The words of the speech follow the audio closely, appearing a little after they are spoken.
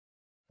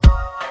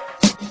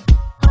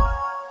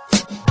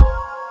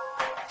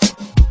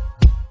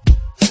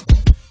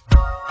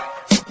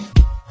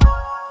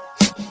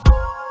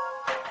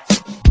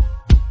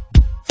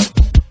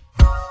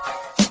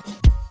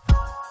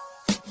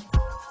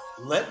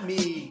let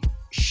me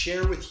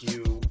share with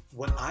you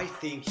what I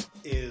think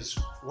is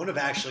one of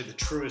actually the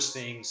truest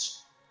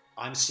things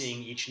I'm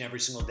seeing each and every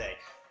single day.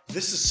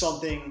 This is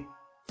something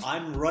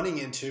I'm running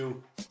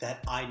into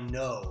that I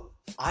know.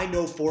 I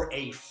know for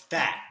a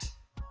fact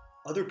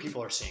other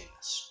people are seeing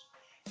this.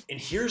 And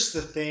here's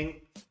the thing,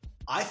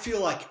 I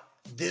feel like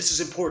this is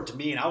important to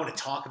me and I want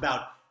to talk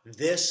about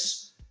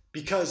this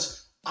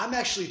because I'm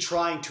actually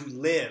trying to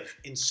live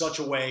in such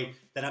a way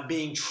that I'm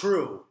being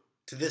true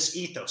to this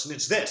ethos. And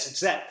it's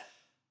that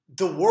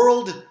the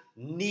world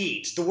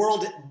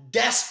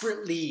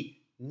desperately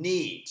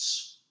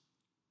needs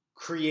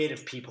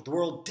creative people. The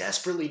world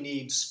desperately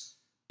needs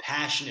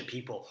passionate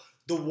people.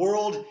 The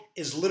world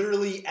is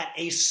literally at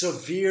a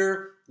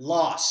severe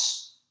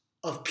loss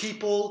of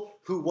people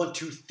who want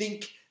to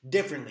think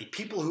differently,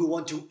 people who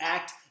want to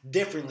act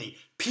differently,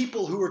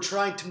 people who are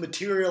trying to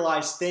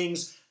materialize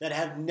things that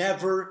have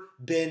never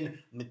been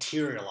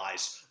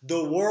materialized.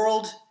 The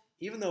world,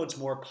 even though it's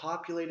more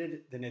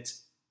populated than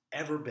it's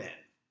ever been,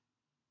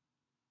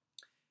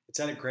 it's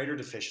at a greater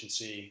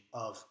deficiency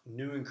of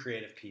new and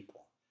creative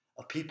people,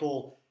 of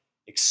people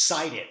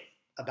excited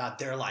about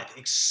their life,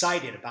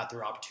 excited about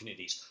their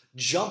opportunities,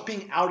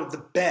 jumping out of the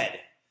bed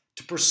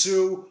to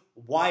pursue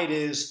why it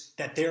is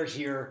that they're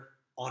here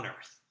on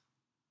earth.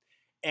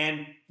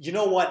 And you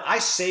know what? I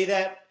say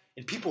that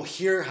and people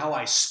hear how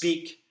I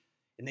speak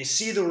and they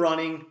see the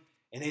running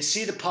and they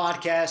see the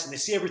podcast and they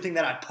see everything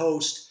that I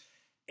post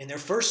and their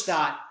first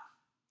thought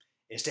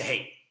is to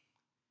hate.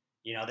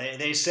 You know,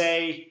 they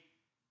say,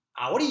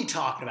 what are you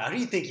talking about? Who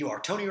do you think you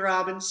are, Tony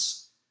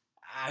Robbins?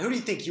 Who do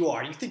you think you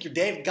are? You think you're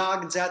David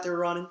Goggins out there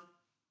running?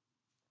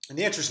 And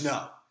the answer is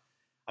no.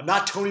 I'm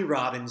not Tony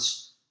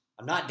Robbins.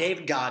 I'm not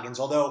David Goggins,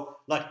 although,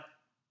 look,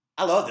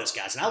 I love those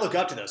guys, and I look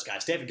up to those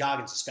guys, David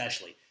Goggins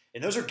especially.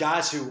 And those are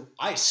guys who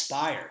I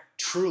aspire,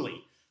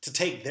 truly, to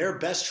take their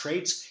best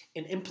traits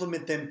and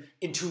implement them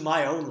into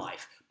my own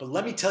life. But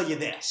let me tell you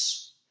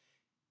this.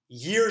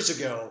 Years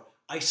ago,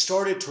 I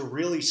started to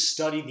really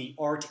study the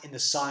art and the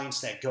science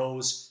that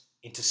goes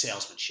into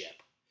salesmanship.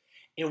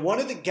 And one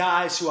of the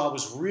guys who I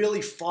was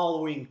really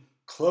following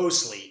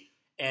closely,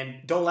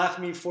 and don't laugh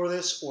at me for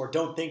this or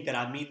don't think that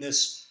I mean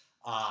this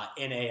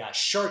in a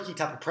sharky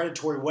type of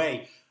predatory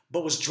way,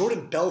 but was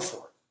Jordan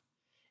Belfort.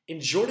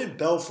 And Jordan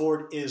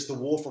Belfort is the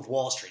Wolf of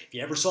Wall Street. If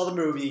you ever saw the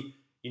movie,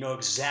 you know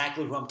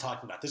exactly who I'm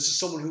talking about. This is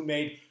someone who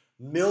made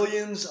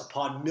millions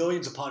upon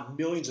millions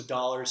of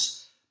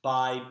dollars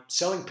by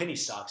selling penny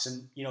stocks.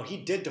 And, you know, he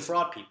did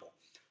defraud people.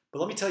 But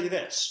let me tell you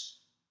this.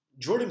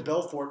 Jordan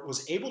Belfort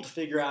was able to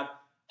figure out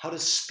how to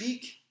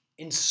speak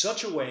in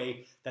such a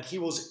way that he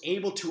was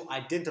able to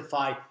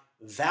identify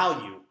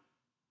value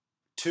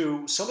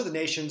to some of the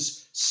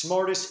nation's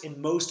smartest and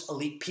most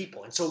elite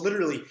people. And so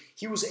literally,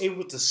 he was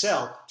able to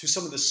sell to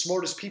some of the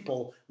smartest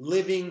people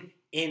living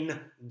in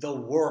the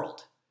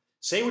world.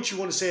 Say what you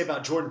want to say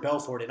about Jordan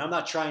Belfort, and I'm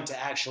not trying to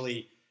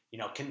actually,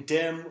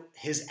 condemn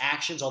his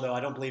actions, although I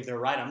don't believe they're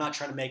right. I'm not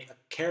trying to make a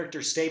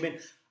character statement.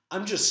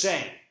 I'm just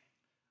saying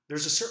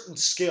there's a certain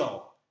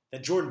skill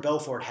that Jordan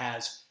Belfort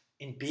has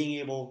in being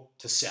able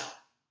to sell.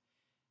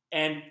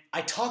 And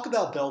I talk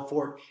about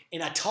Belfort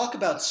and I talk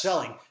about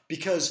selling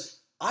because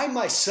I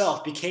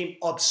myself became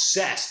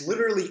obsessed,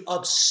 literally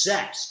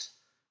obsessed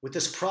with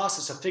this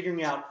process of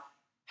figuring out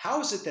how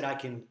is it that I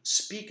can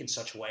speak in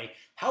such a way?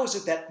 How is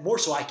it that more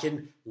so I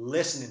can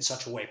listen in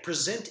such a way,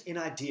 present an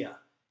idea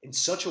in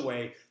such a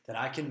way that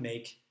I can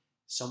make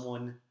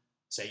someone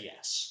say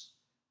yes?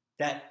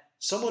 That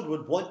someone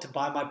would want to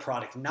buy my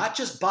product, not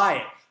just buy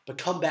it, but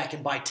come back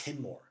and buy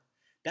 10 more.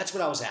 That's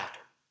what I was after.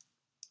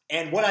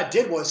 And what I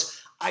did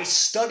was I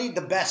studied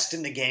the best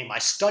in the game. I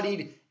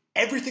studied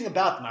everything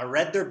about them. I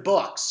read their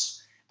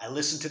books. I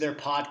listened to their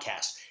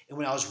podcasts. And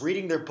when I was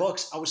reading their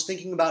books, I was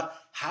thinking about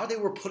how they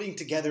were putting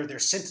together their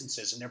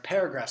sentences and their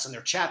paragraphs and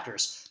their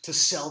chapters to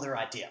sell their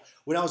idea.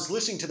 When I was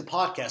listening to the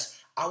podcast,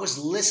 I was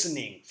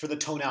listening for the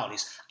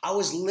tonalities. I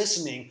was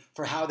listening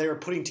for how they were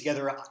putting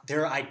together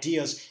their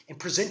ideas and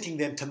presenting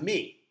them to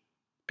me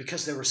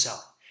because they were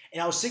selling.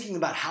 And I was thinking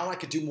about how I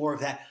could do more of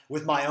that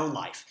with my own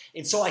life.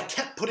 And so I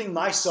kept putting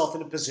myself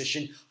in a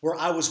position where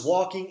I was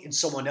walking in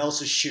someone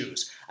else's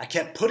shoes. I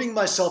kept putting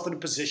myself in a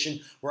position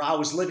where I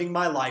was living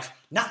my life,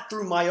 not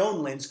through my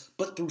own lens,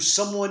 but through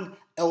someone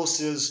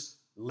else's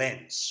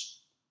lens.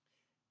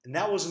 And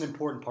that was an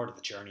important part of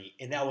the journey,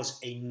 and that was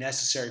a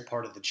necessary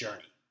part of the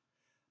journey.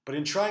 But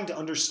in trying to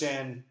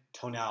understand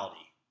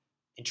tonality,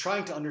 in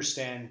trying to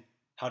understand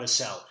how to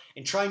sell,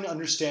 in trying to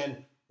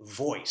understand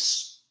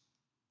voice,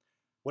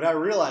 what I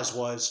realized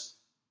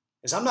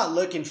is I'm not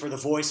looking for the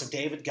voice of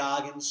David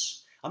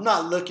Goggins. I'm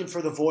not looking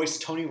for the voice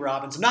of Tony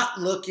Robbins. I'm not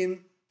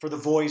looking for the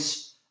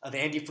voice of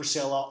Andy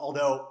Frisella,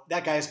 although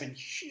that guy has been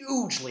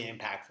hugely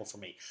impactful for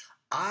me.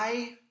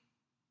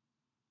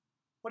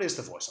 What is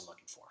the voice I'm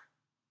looking for?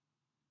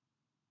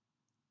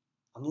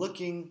 I'm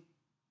looking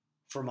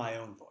for my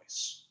own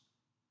voice.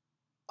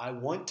 I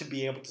want to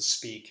be able to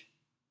speak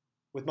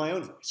with my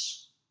own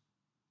voice.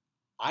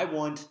 I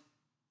want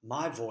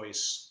my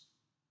voice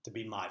to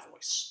be my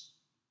voice.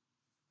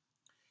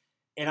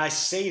 And I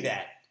say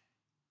that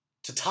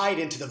to tie it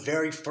into the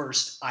very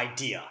first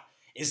idea,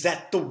 is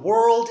that the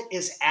world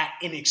is at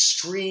an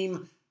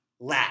extreme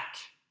lack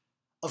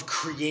of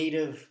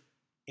creative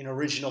and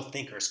original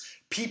thinkers.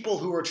 People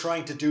who are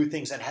trying to do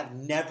things that have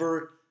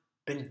never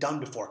been done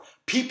before.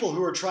 People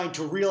who are trying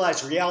to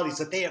realize realities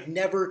that they have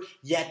never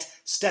yet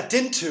stepped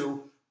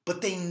into,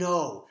 but they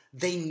know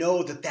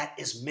that that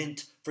is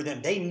meant for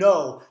them. They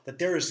know that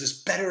there is this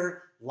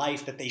better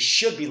life that they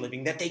should be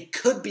living, that they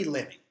could be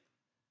living.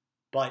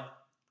 But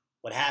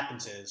what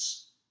happens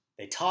is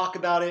they talk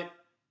about it,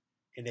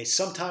 and they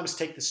sometimes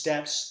take the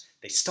steps,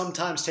 they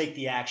sometimes take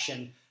the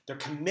action, they're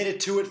committed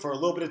to it for a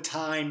little bit of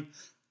time,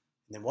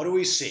 and then what do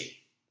we see?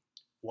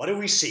 What do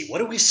we see? What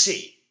do we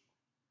see?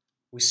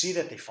 We see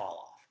that they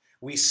fall off.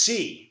 We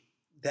see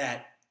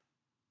that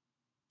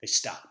they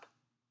stop.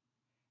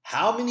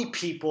 How many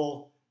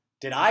people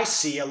did I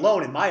see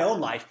alone in my own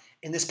life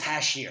in this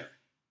past year?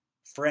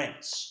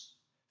 Friends,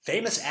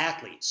 famous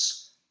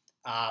athletes,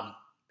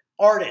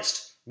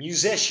 artists,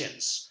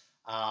 musicians,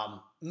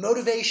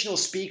 motivational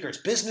speakers,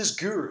 business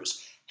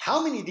gurus.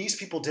 How many of these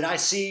people did I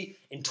see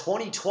in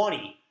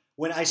 2020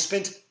 when I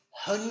spent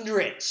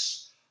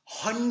hundreds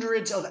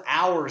of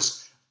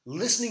hours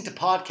listening to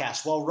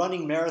podcasts while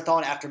running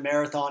marathon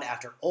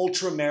after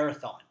ultra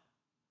marathon?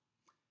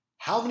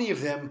 How many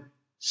of them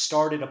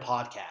started a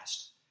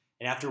podcast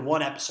and after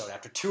one episode,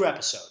 after two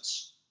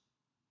episodes,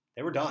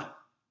 they were done?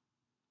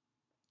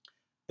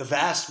 The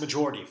vast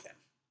majority of them.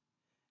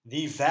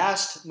 The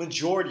vast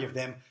majority of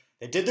them,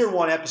 they did their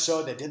one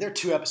episode, they did their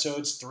two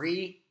episodes,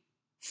 3,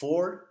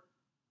 4,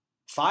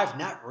 5,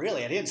 not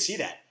really, I didn't see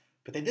that.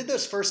 But they did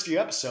those first few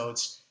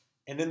episodes,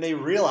 and then they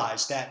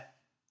realized that,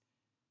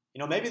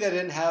 maybe they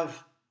didn't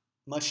have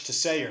much to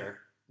say, or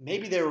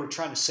maybe they were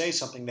trying to say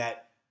something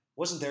that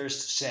wasn't theirs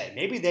to say.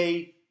 Maybe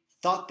they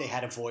thought they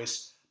had a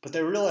voice, but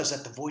they realized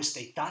that the voice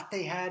they thought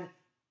they had,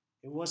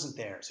 it wasn't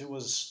theirs. It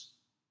was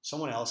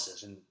someone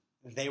else's, and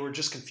they were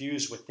just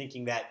confused with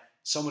thinking that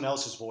someone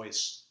else's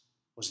voice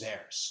was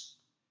theirs.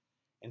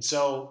 And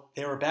so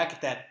they were back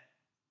at that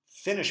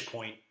finish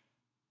point,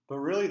 but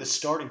really the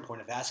starting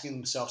point of asking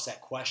themselves that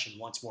question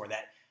once more,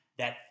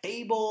 that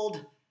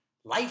fabled,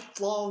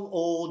 lifelong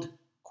old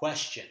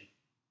question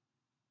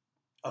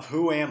of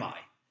who am I?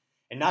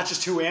 And not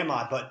just who am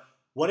I, but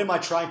what am I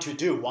trying to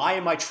do? Why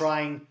am I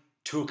trying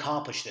to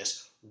accomplish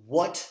this?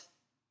 What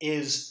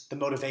is the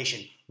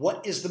motivation?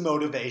 What is the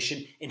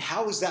motivation, and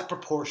how is that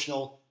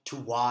proportional to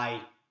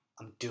why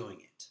I'm doing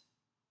it?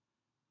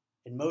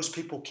 And most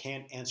people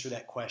can't answer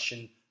that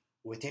question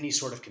with any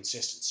sort of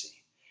consistency.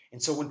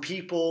 And so when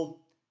people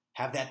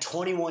have that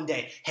 21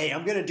 day, hey,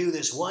 I'm going to do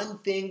this one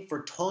thing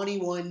for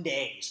 21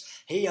 days.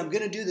 Hey, I'm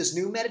going to do this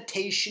new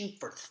meditation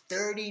for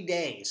 30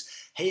 days.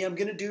 Hey, I'm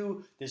going to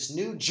do this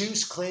new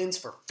juice cleanse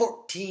for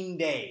 14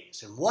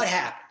 days. And what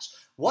happens?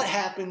 What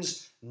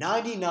happens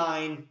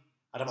 99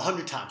 out of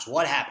 100 times?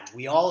 What happens?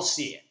 We all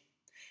see it.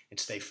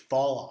 It's they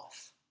fall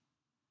off.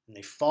 And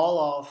they fall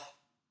off.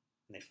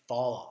 And they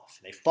fall off.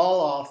 And they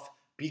fall off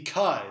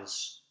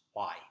because,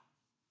 why?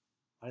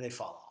 Why do they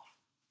fall off?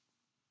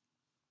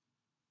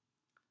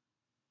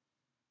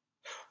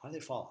 Why do they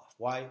fall off?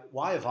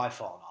 Why have I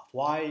fallen off?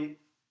 Why?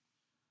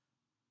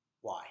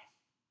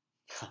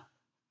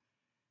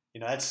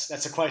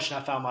 That's a question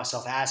I found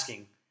myself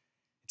asking.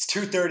 It's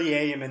 2:30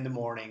 a.m. in the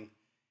morning,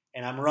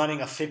 and I'm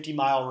running a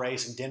 50-mile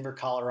race in Denver,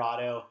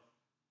 Colorado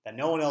that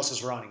no one else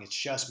is running. It's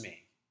just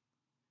me.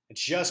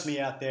 It's just me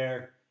out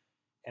there,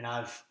 and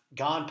I've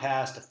gone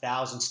past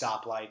 1,000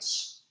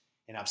 stoplights,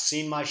 and I've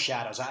seen my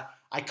shadows.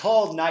 I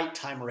call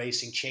nighttime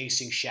racing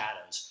chasing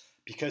shadows,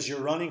 because you're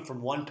running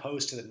from one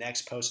post to the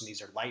next post, and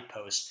these are light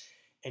posts,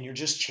 and you're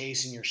just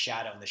chasing your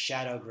shadow, and the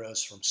shadow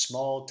grows from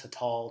small to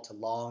tall to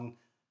long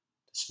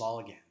to small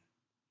again.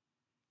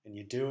 And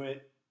you do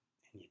it,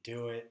 and you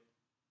do it,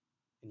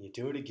 and you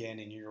do it again,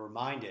 and you're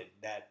reminded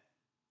that,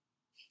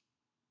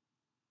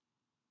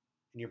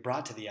 and you're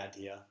brought to the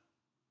idea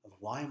of,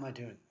 why am I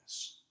doing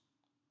this?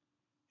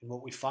 And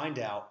what we find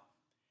out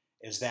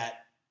is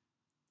that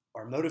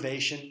our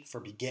motivation for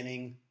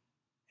beginning,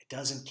 it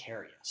doesn't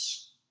carry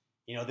us.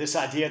 This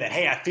idea that,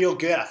 hey, I feel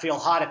good, I feel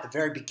hot at the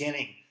very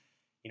beginning.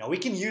 We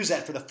can use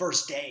that for the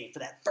first day, for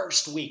that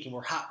first week, and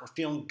we're hot, we're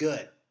feeling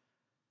good.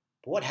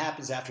 But what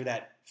happens after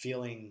that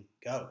feeling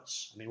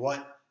goes?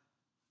 What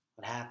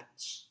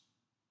happens?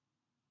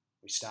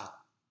 We stop.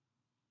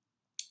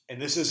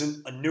 And this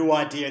isn't a new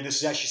idea, and this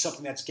is actually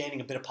something that's gaining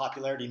a bit of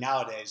popularity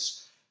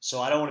nowadays. So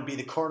I don't want to be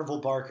the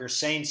carnival barker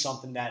saying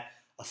something that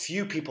a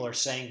few people are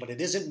saying, but it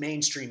isn't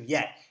mainstream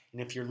yet.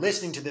 And if you're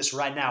listening to this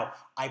right now,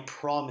 I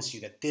promise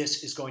you that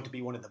this is going to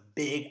be one of the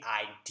big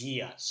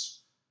ideas.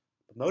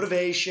 The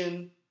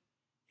motivation,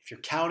 if you're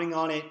counting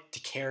on it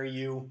to carry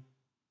you,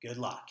 good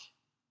luck.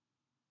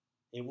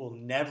 It will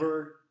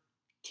never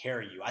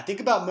carry you. I think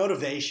about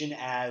motivation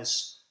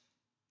as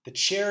the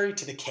cherry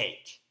to the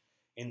cake.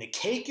 And the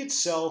cake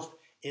itself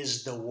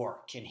is the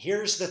work. And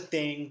here's the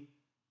thing.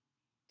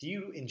 Do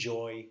you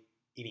enjoy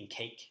eating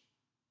cake?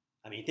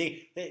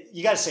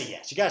 You got to say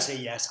yes. You got to say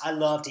yes. I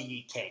love to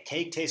eat cake.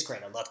 Cake tastes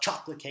great. I love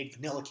chocolate cake,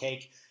 vanilla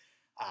cake,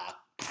 I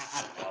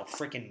don't know,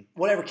 freaking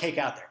whatever cake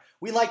out there.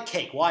 We like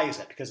cake. Why is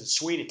that? Because it's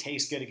sweet, it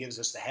tastes good, it gives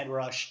us the head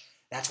rush.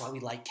 That's why we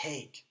like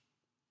cake.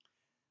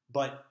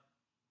 But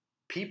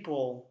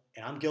people,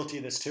 and I'm guilty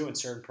of this too in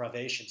certain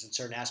privations, in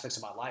certain aspects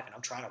of my life, and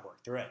I'm trying to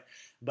work through it.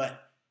 But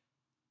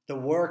the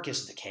work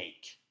is the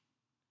cake.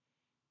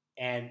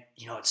 And,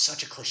 it's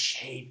such a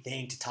cliched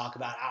thing to talk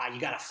about. You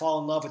got to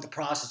fall in love with the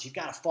process. You've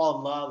got to fall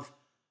in love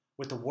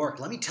with the work.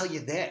 Let me tell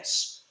you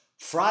this.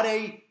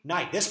 Friday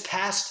night, this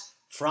past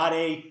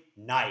Friday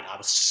night, I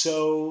was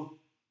so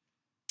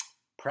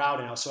proud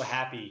and I was so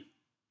happy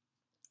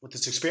with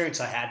this experience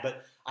I had.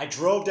 But I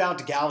drove down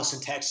to Galveston,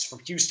 Texas from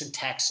Houston,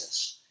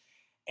 Texas.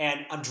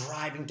 And I'm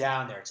driving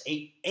down there. It's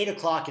 8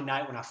 o'clock at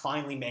night when I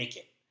finally make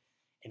it.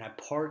 And I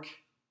park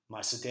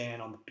my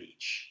sedan on the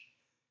beach.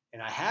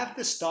 And I have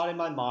this thought in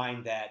my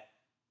mind that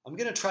I'm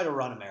going to try to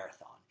run a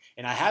marathon.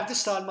 And I have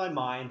this thought in my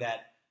mind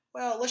that,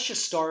 well, let's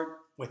just start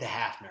with a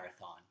half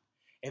marathon.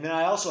 And then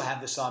I also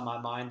have this thought in my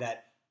mind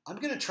that I'm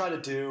going to try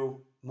to do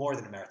more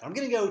than a marathon. I'm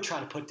going to go try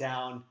to put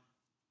down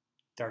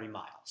 30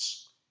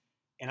 miles.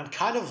 And I'm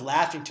kind of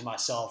laughing to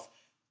myself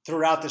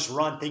throughout this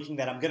run thinking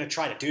that I'm going to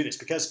try to do this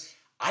because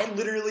I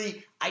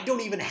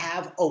don't even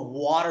have a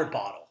water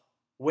bottle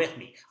with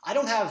me. I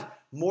don't have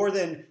more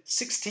than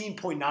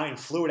 16.9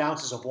 fluid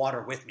ounces of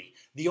water with me.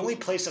 The only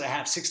place that I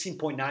have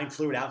 16.9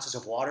 fluid ounces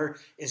of water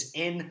is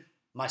in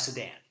my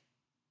sedan.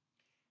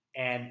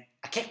 And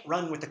I can't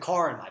run with the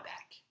car in my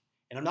back.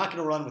 And I'm not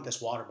going to run with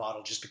this water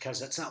bottle just because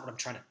that's not what I'm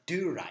trying to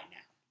do right now.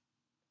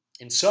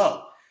 And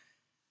so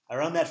I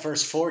run that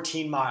first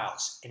 14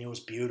 miles and it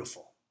was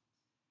beautiful.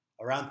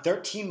 Around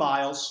 13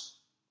 miles,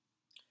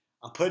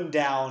 I'm putting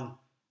down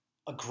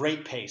a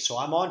great pace. So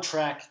I'm on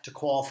track to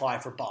qualify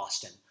for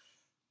Boston.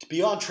 To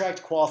be on track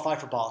to qualify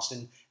for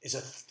Boston is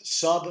a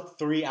sub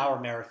 3-hour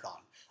marathon.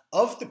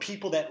 Of the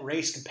people that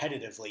race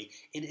competitively,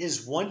 it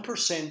is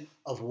 1%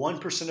 of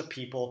 1% of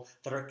people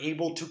that are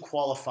able to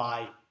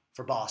qualify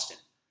for Boston.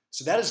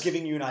 So that is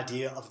giving you an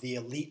idea of the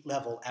elite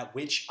level at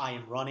which I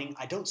am running.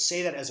 I don't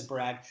say that as a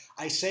brag.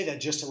 I say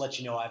that just to let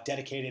you know I've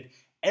dedicated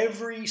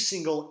every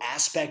single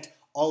aspect,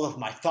 all of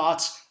my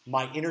thoughts,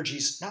 my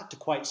energies, not to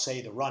quite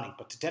say the running,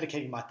 but to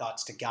dedicating my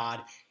thoughts to God.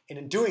 And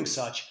in doing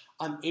such,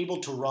 I'm able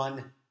to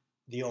run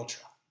the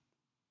ultra.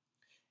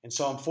 And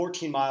so I'm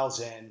 14 miles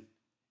in,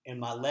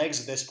 and my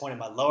legs at this point in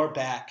my lower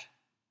back,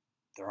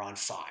 they're on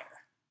fire.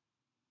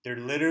 They're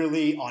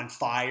literally on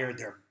fire.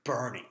 They're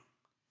burning.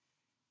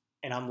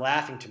 And I'm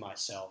laughing to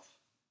myself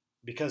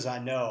because I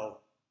know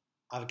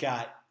I've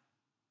got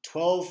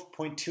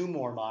 12.2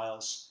 more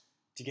miles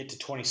to get to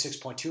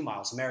 26.2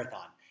 miles, a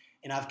marathon.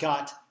 And I've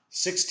got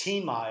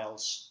 16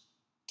 miles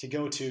to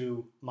go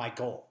to my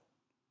goal.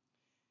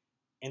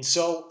 And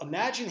so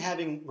imagine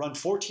having run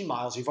 14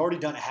 miles, you've already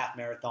done a half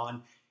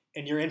marathon,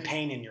 and you're in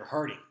pain and you're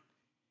hurting.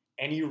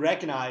 And you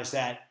recognize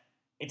that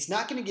it's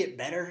not going to get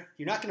better.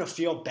 You're not going to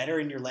feel better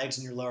in your legs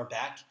and your lower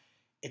back.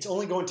 It's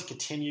only going to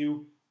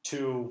continue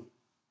to,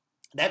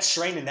 that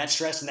strain and that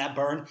stress and that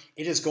burn,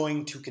 it is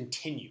going to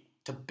continue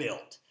to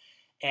build.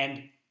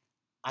 And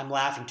I'm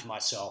laughing to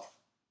myself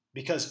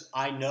because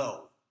I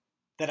know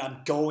that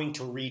I'm going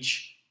to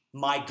reach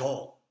my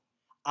goal.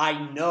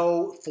 I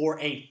know for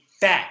a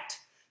fact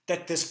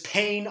that this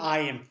pain I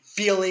am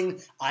feeling,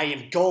 I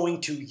am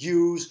going to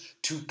use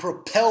to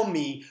propel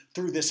me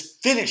through this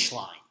finish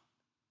line.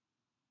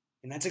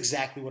 And that's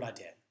exactly what I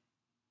did.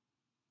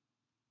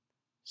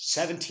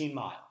 17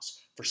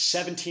 miles. For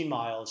 17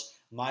 miles,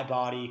 my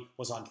body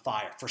was on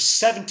fire. For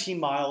 17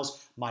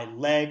 miles, my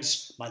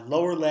legs, my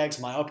lower legs,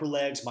 my upper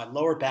legs, my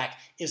lower back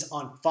is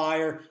on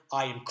fire.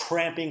 I am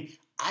cramping.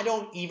 I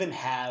don't even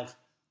have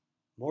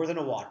more than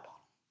a water bottle.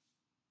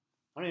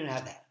 I don't even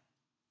have that.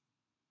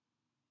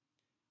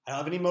 I don't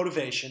have any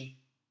motivation.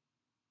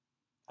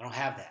 I don't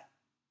have that.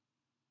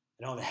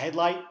 I don't have a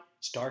headlight.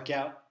 It's dark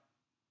out.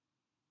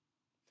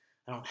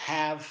 I don't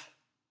have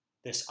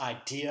this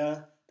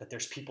idea that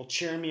there's people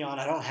cheering me on.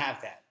 I don't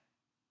have that.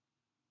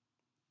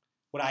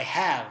 What I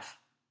have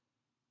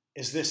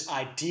is this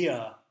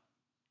idea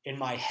in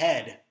my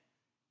head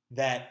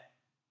that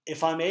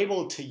if I'm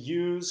able to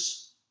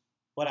use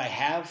what I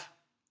have,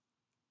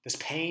 this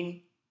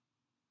pain,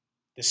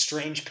 this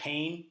strange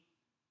pain,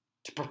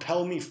 to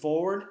propel me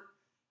forward,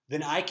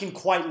 then I can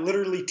quite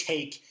literally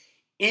take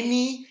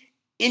any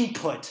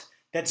input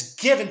that's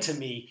given to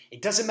me.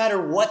 It doesn't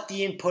matter what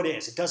the input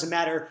is. It doesn't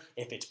matter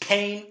if it's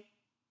pain.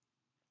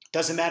 It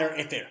doesn't matter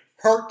if it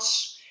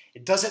hurts.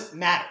 It doesn't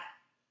matter.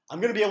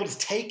 I'm going to be able to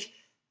take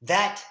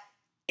that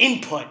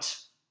input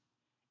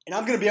and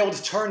I'm going to be able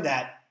to turn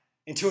that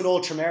into an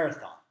ultra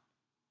marathon.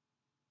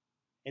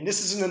 And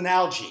this is an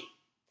analogy.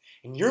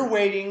 And you're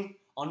waiting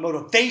on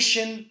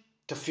motivation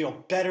to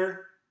feel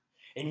better.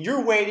 And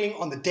you're waiting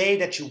on the day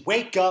that you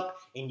wake up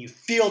and you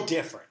feel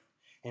different.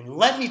 And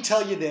let me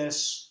tell you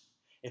this,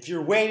 if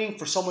you're waiting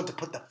for someone to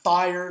put the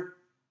fire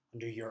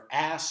under your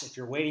ass, if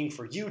you're waiting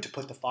for you to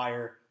put the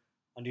fire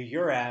under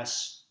your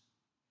ass,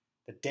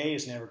 the day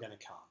is never going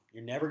to come.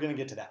 You're never going to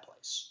get to that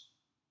place.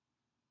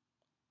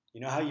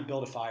 You know how you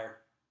build a fire?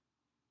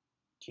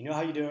 Do you know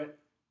how you do it?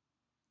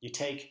 You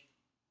take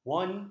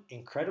One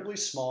incredibly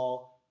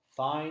small,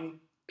 fine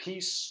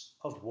piece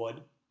of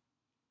wood,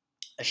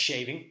 a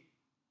shaving,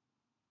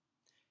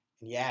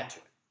 and you add to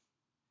it.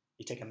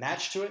 You take a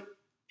match to it,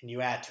 and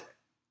you add to it.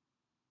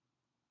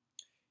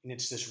 And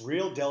it's this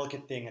real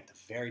delicate thing at the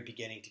very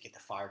beginning to get the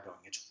fire going.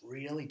 It's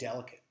really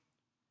delicate.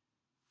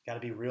 You got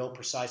to be real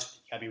precise with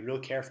it. You got to be real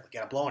careful. You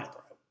got to blow on it the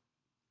right way.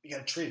 You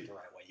got to treat it the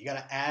right way. You got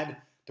to add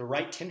the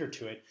right tinder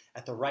to it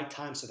at the right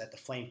time so that the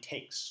flame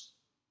takes.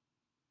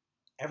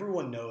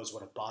 Everyone knows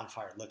what a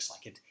bonfire looks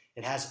like.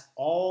 It has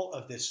all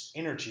of this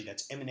energy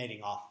that's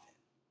emanating off of it.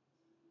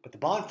 But the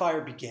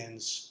bonfire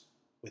begins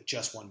with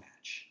just one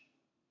match.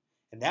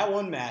 And that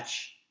one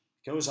match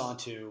goes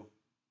onto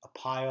a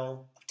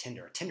pile of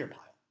tinder, a tinder pile.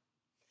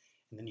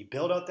 And then you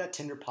build out that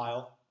tinder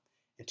pile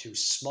into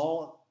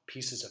small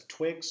pieces of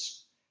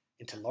twigs,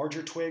 into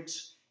larger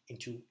twigs,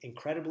 into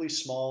incredibly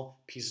small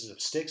pieces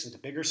of sticks, into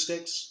bigger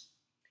sticks,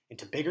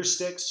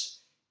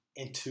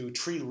 into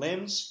tree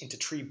limbs, into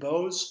tree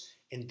boughs,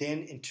 and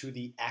then into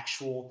the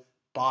actual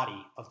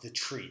body of the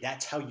tree.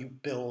 That's how you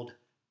build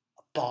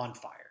a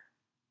bonfire.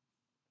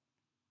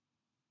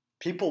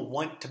 People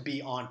want to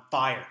be on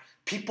fire.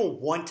 People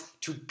want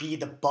to be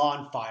the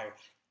bonfire,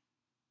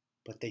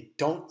 but they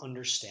don't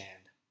understand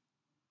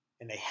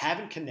and they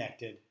haven't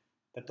connected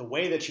that the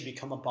way that you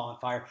become a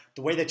bonfire,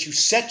 the way that you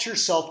set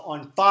yourself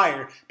on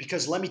fire,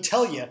 because let me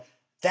tell you,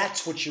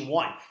 that's what you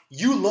want.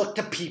 You look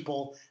to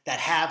people that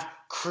have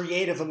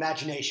creative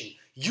imagination.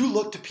 You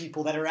look to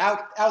people that are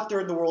out there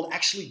in the world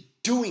actually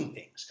doing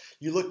things.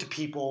 You look to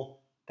people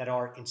that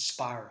are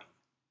inspiring.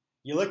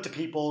 You look to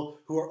people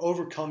who are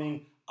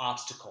overcoming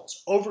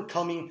obstacles,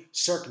 overcoming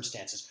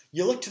circumstances.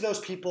 You look to those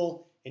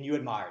people and you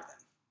admire them.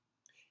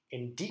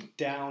 And deep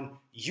down,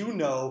 you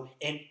know,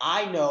 and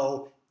I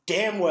know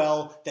damn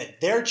well that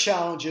their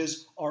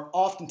challenges are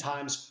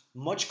oftentimes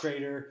much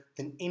greater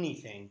than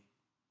anything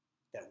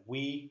that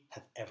we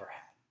have ever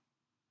had.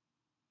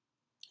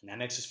 And that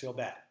makes us feel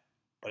bad,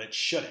 but it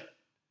shouldn't.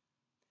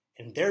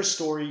 And their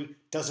story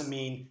doesn't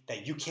mean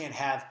that you can't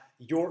have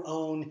your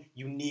own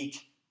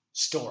unique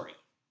story.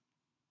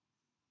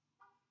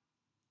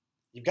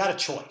 You've got a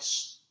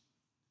choice.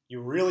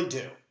 You really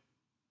do.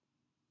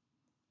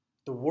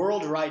 The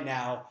world right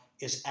now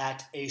is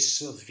at a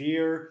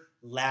severe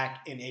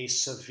lack and a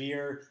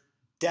severe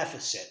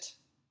deficit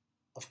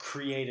of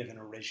creative and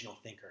original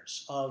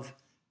thinkers, of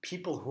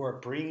people who are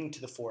bringing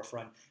to the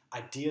forefront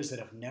ideas that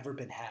have never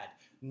been had,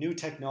 new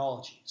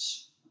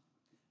technologies,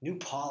 new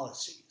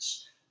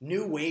policies,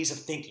 new ways of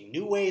thinking,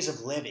 new ways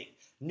of living,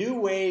 new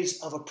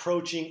ways of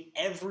approaching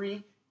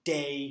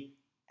everyday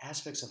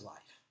aspects of life.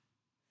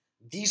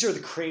 These are the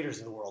creators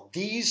of the world.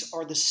 These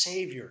are the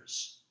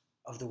saviors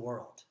of the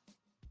world.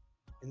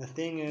 And the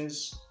thing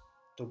is,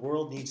 the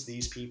world needs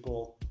these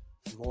people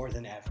more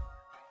than ever.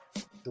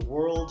 The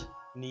world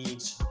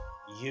needs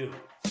you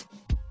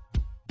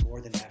more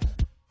than ever.